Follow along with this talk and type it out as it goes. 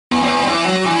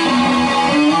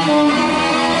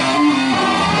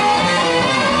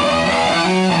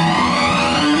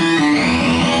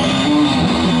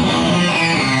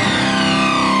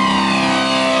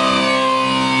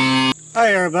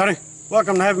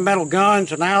Welcome to Heavy Metal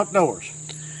Guns and Outdoors.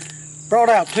 Brought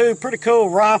out two pretty cool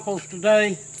rifles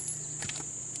today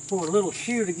for a little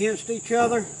shoot against each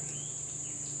other.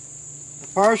 The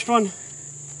first one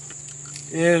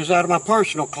is out of my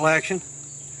personal collection.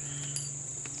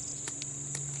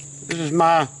 This is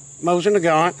my Mosin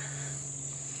Nagant,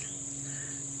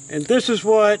 and this is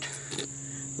what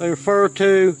they refer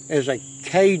to as a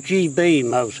KGB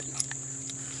Mosin.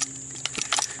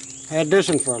 Had this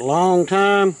one for a long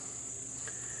time,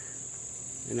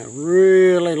 and I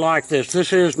really like this.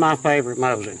 This is my favorite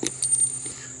Mosin.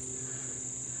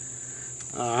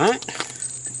 Alright.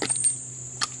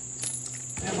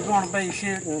 And we're going to be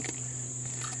shooting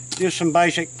just some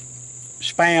basic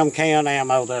spam can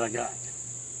ammo that I got.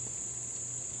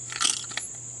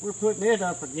 We're putting it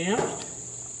up against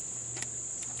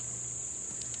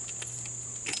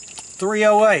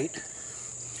 308.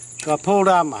 So I pulled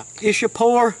out my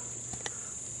Ishapore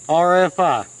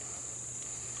RFI.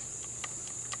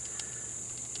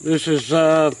 This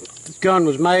gun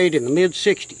was made in the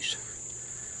mid-60s.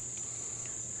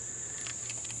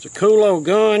 It's a cool old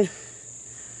gun.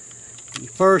 When you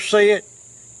first see it,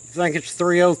 you think it's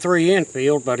 303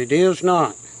 Enfield, but it is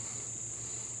not.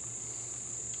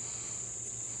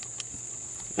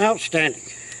 Outstanding.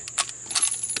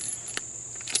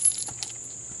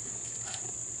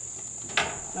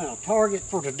 Now, target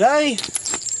for today.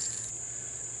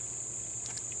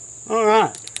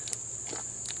 Alright.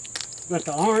 Got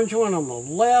the orange one on the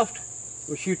left.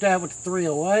 We'll shoot that with the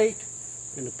 308.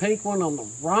 And the pink one on the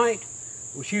right,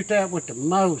 we'll shoot that with the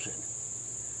Mosin.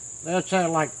 That's that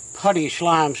like putty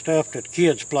slime stuff that the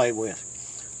kids play with.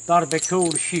 Thought it'd be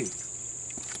cool to shoot.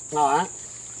 Alright.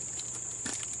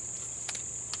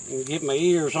 Get my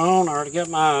ears on. I already got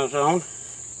my eyes on.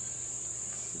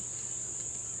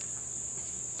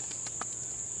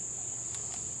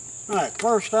 Alright,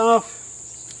 first off,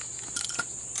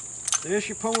 the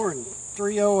Ishapore and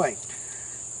 308.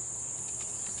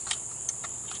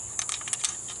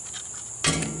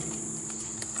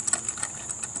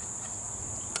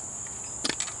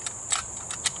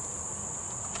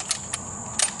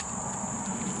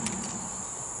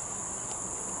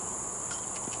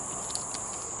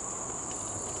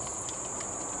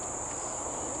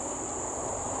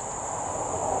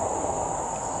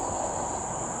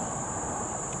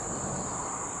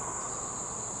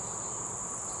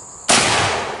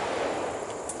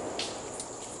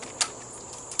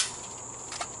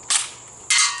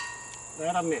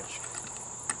 That I missed.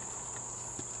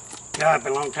 God, it's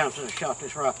been a long time since I shot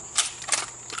this rifle.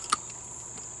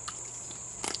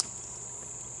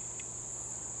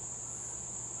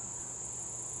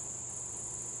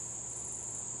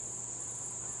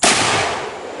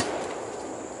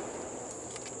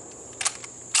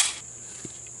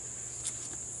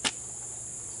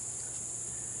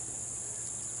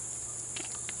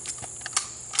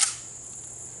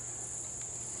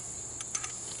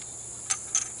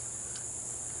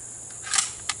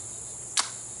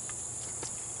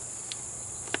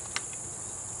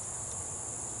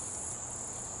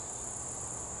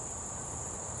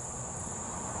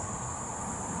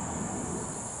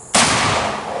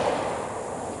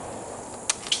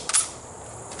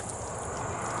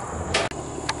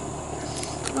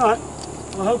 Alright,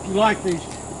 well, I hope you like these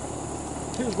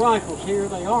two rifles here.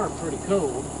 They are pretty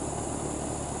cool.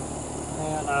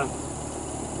 And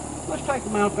let's take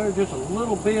them out there just a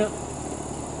little bit.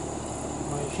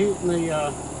 Shooting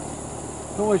the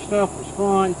toy stuff was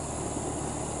fun,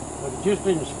 but it just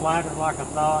didn't splatter like I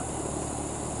thought.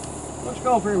 Let's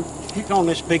go over and pick on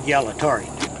this big yellow target.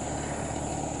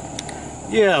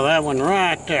 Yeah, that one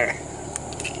right there.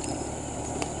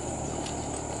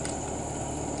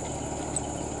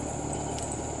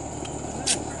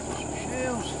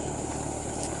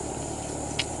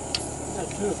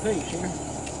 Two apiece here.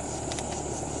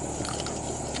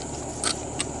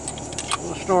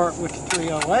 We'll start with the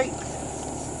 308.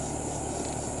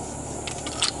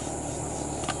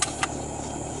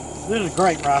 This is a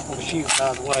great rifle to shoot,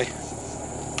 by the way.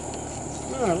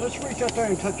 Alright, let's reach out there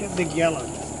and touch that big yellow.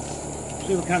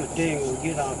 See what kind of ding we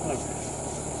get off of it.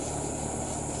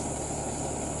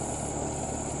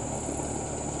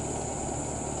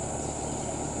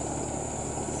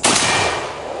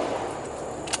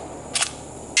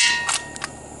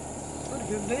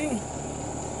 Good ding.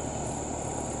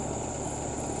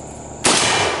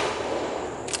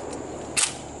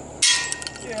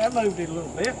 Yeah, I moved it a little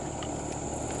bit.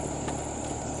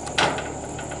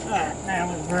 Alright, now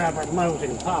let's grab our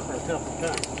Mosin and pop her a couple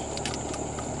times.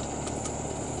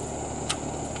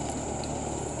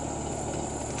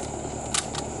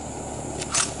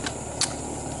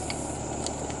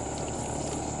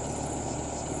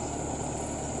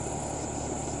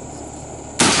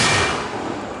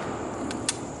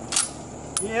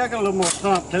 Yeah, I got a little more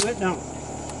thump to it, don't I?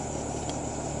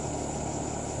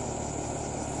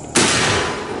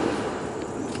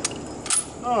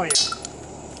 Oh yeah.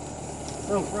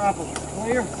 Those rifles are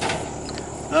clear.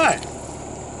 Alright.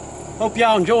 Hope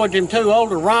y'all enjoyed them two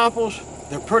older rifles.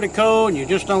 They're pretty cool and you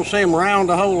just don't see them around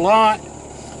a whole lot.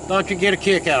 Thought you'd get a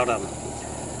kick out of them.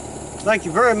 Thank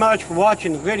you very much for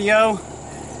watching the video.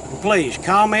 And please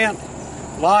comment,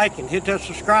 like, and hit that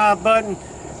subscribe button.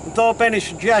 And throw up any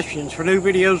suggestions for new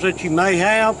videos that you may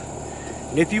have.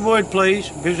 And if you would, please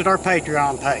visit our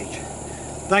Patreon page.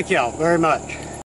 Thank y'all very much.